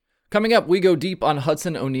Coming up, we go deep on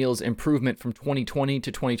Hudson O'Neal's improvement from 2020 to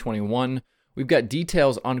 2021. We've got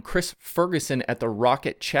details on Chris Ferguson at the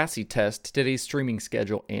Rocket chassis test, today's streaming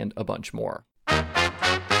schedule, and a bunch more.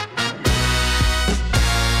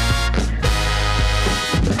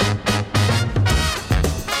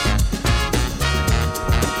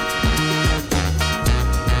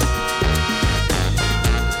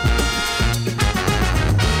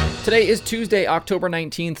 Today is Tuesday, October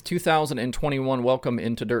 19th, 2021. Welcome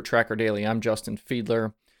into Dirt Tracker Daily. I'm Justin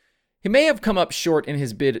Fiedler. He may have come up short in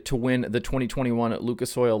his bid to win the 2021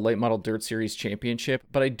 Lucas Oil Late Model Dirt Series Championship,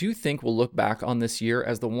 but I do think we'll look back on this year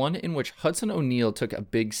as the one in which Hudson O'Neal took a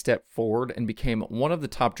big step forward and became one of the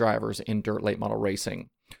top drivers in dirt late model racing.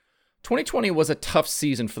 2020 was a tough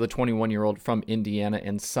season for the 21-year-old from Indiana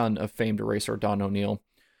and son of famed racer Don O'Neal.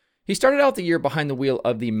 He started out the year behind the wheel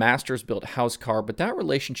of the Masters-built house car, but that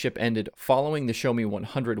relationship ended following the Show Me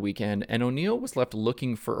 100 weekend, and O'Neal was left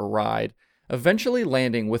looking for a ride, eventually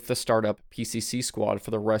landing with the startup PCC squad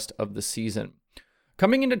for the rest of the season.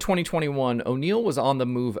 Coming into 2021, O'Neal was on the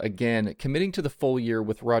move again, committing to the full year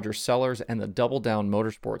with Roger Sellers and the Double Down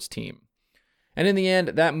Motorsports team. And in the end,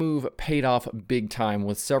 that move paid off big time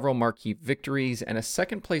with several marquee victories and a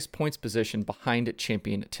second-place points position behind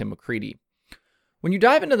champion Tim McCreadie. When you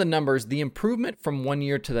dive into the numbers, the improvement from one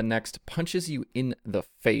year to the next punches you in the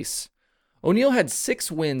face. O'Neal had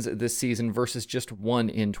 6 wins this season versus just 1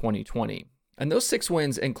 in 2020. And those 6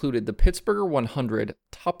 wins included the Pittsburgher 100,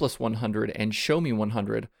 Topless 100, and Show Me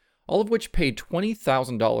 100, all of which paid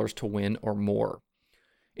 $20,000 to win or more.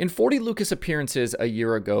 In 40 Lucas appearances a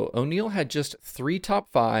year ago, O'Neal had just 3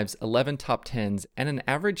 top 5s, 11 top 10s, and an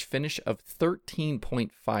average finish of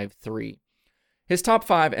 13.53. His top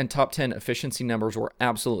 5 and top 10 efficiency numbers were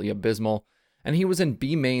absolutely abysmal, and he was in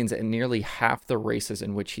B mains at nearly half the races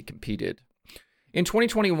in which he competed. In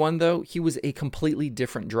 2021, though, he was a completely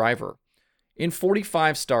different driver. In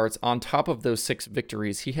 45 starts, on top of those 6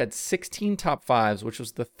 victories, he had 16 top 5s, which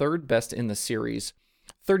was the third best in the series,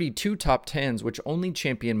 32 top 10s, which only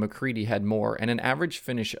champion McCreadie had more, and an average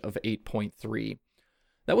finish of 8.3.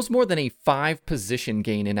 That was more than a 5-position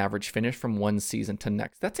gain in average finish from one season to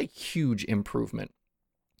next. That's a huge improvement.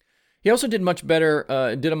 He also did a much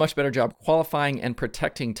better job qualifying and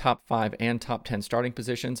protecting top 5 and top 10 starting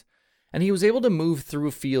positions, and he was able to move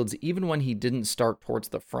through fields even when he didn't start towards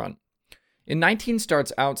the front. In 19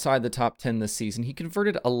 starts outside the top 10 this season, he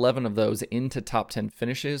converted 11 of those into top 10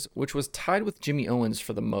 finishes, which was tied with Jimmy Owens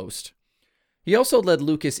for the most. He also led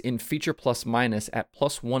Lucas in feature plus minus at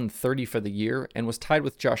plus 130 for the year and was tied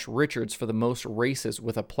with Josh Richards for the most races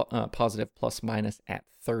with a positive plus minus at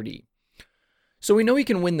 30. So we know he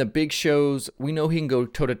can win the big shows, we know he can go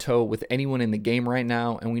toe-to-toe with anyone in the game right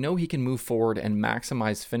now, and we know he can move forward and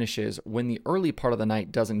maximize finishes when the early part of the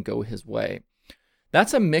night doesn't go his way.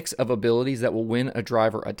 That's a mix of abilities that will win a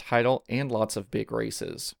driver a title and lots of big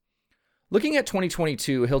races. Looking at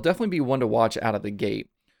 2022, he'll definitely be one to watch out of the gate.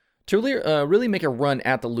 To really make a run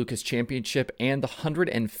at the Lucas Championship and the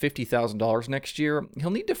 $150,000 next year,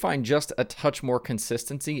 he'll need to find just a touch more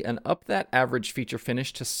consistency and up that average feature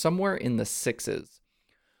finish to somewhere in the 6s.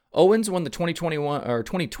 Owens won the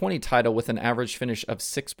 2020 title with an average finish of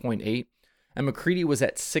 6.8, and McCreadie was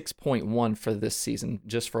at 6.1 for this season,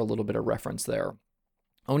 just for a little bit of reference there.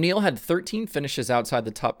 O'Neal had 13 finishes outside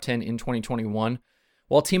the top 10 in 2021,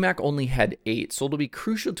 while T-Mac only had 8, so it'll be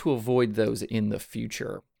crucial to avoid those in the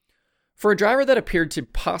future. For a driver that appeared to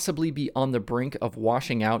possibly be on the brink of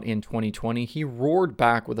washing out in 2020, he roared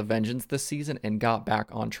back with a vengeance this season and got back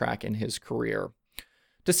on track in his career.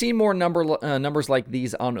 To see more numbers like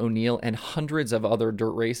these on O'Neal and hundreds of other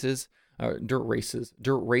dirt racers, visit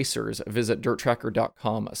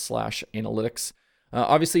dirttracker.com/analytics.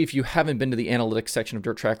 Obviously, if you haven't been to the analytics section of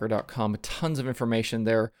dirttracker.com, tons of information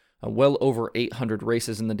there, well over 800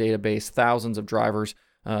 races in the database, thousands of drivers,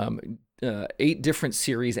 8 different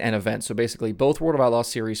series and events. So basically both World of Outlaws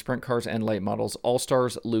series, sprint cars and late models,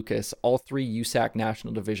 All-Stars, Lucas, all 3 USAC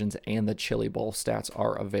national divisions, and the Chili Bowl stats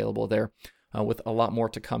are available there, with a lot more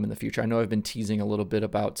to come in the future. I know I've been teasing a little bit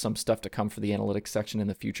about some stuff to come for the analytics section in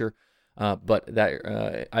the future, but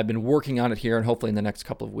that I've been working on it here, and hopefully in the next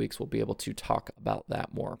couple of weeks we'll be able to talk about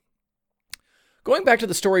that more. Going back to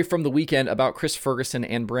the story from the weekend about Chris Ferguson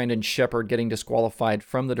and Brandon Sheppard getting disqualified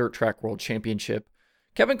from the Dirt Track World Championship,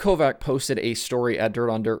 Kevin Kovac posted a story at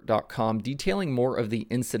dirtondirt.com detailing more of the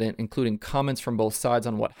incident, including comments from both sides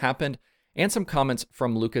on what happened and some comments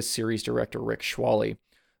from Lucas Series director Rick Schwally.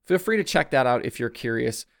 Feel free to check that out if you're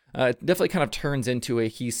curious. It definitely kind of turns into a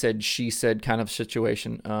he said, she said kind of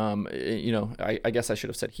situation. I guess I should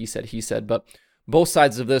have said he said, but both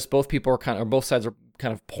sides are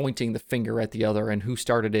kind of pointing the finger at the other and who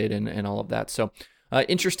started it and all of that. So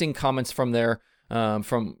interesting comments from there,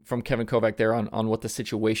 from Kevin Kovac there on what the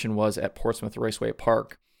situation was at Portsmouth Raceway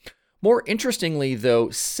Park. More interestingly, though,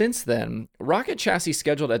 since then, Rocket Chassis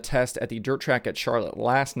scheduled a test at the dirt track at Charlotte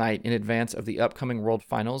last night in advance of the upcoming World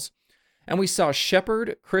Finals, and we saw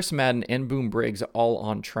Shepard, Chris Madden, and Boom Briggs all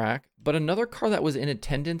on track, but another car that was in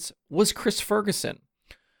attendance was Chris Ferguson.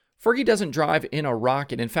 Fergie doesn't drive in a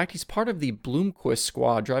Rocket. In fact, he's part of the Bloomquist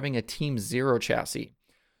squad driving a Team Zero chassis.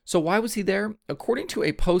 So why was he there? According to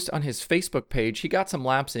a post on his Facebook page, he got some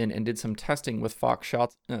laps in and did some testing with Fox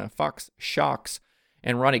Shocks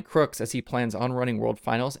and Ronnie Crooks as he plans on running World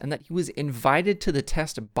Finals, and that he was invited to the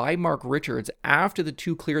test by Mark Richards after the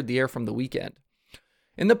two cleared the air from the weekend.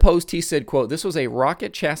 In the post, he said, quote, "This was a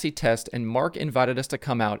Rocket chassis test, and Mark invited us to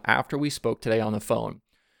come out after we spoke today on the phone.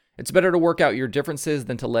 It's better to work out your differences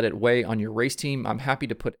than to let it weigh on your race team. I'm happy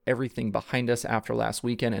to put everything behind us after last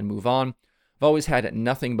weekend and move on. I've always had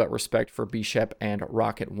nothing but respect for B-Shep and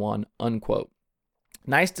Rocket One," unquote.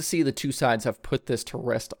 Nice to see the two sides have put this to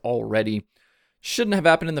rest already. Shouldn't have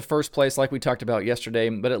happened in the first place like we talked about yesterday,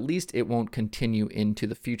 but at least it won't continue into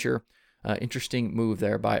the future. Interesting move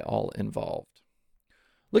there by all involved.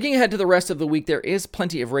 Looking ahead to the rest of the week, there is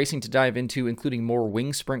plenty of racing to dive into, including more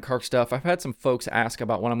wing sprint car stuff. I've had some folks ask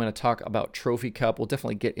about when I'm going to talk about Trophy Cup. We'll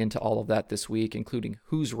definitely get into all of that this week, including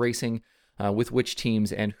who's racing with which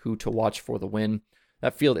teams and who to watch for the win.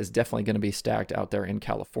 That field is definitely going to be stacked out there in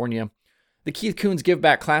California. The Keith Kunz Give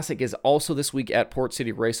Back Classic is also this week at Port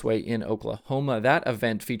City Raceway in Oklahoma. That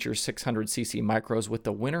event features 600cc micros, with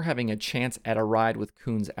the winner having a chance at a ride with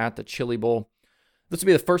Kunz at the Chili Bowl. This will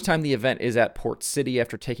be the first time the event is at Port City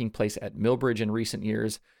after taking place at Millbridge in recent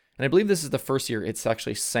years, and I believe this is the first year it's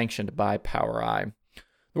actually sanctioned by POWRi.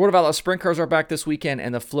 The World of Outlaws Sprint Cars are back this weekend,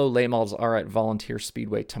 and the Flow late models are at Volunteer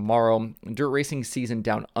Speedway tomorrow. Dirt racing season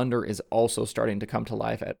down under is also starting to come to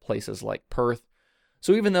life at places like Perth.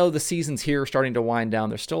 So even though the season's here starting to wind down,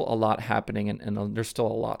 there's still a lot happening, and there's still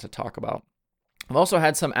a lot to talk about. I've also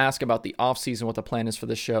had some ask about the off-season, what the plan is for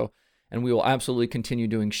the show, and we will absolutely continue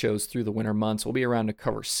doing shows through the winter months. We'll be around to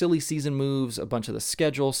cover silly season moves, a bunch of the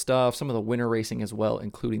schedule stuff, some of the winter racing as well,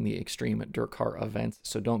 including the extreme dirt car events.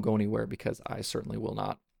 So don't go anywhere, because I certainly will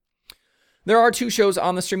not. There are two shows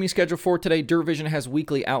on the streaming schedule for today. Dirt Vision has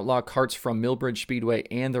weekly Outlaw Karts from Millbridge Speedway,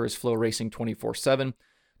 and there is Flow Racing 24/7.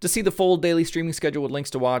 To see the full daily streaming schedule with links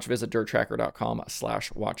to watch, visit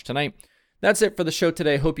dirttracker.com/watch tonight. That's it for the show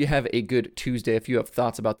today. Hope you have a good Tuesday. If you have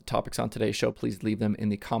thoughts about the topics on today's show, please leave them in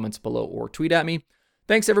the comments below or tweet at me.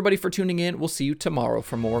 Thanks everybody for tuning in. We'll see you tomorrow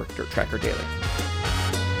for more Dirt Tracker Daily.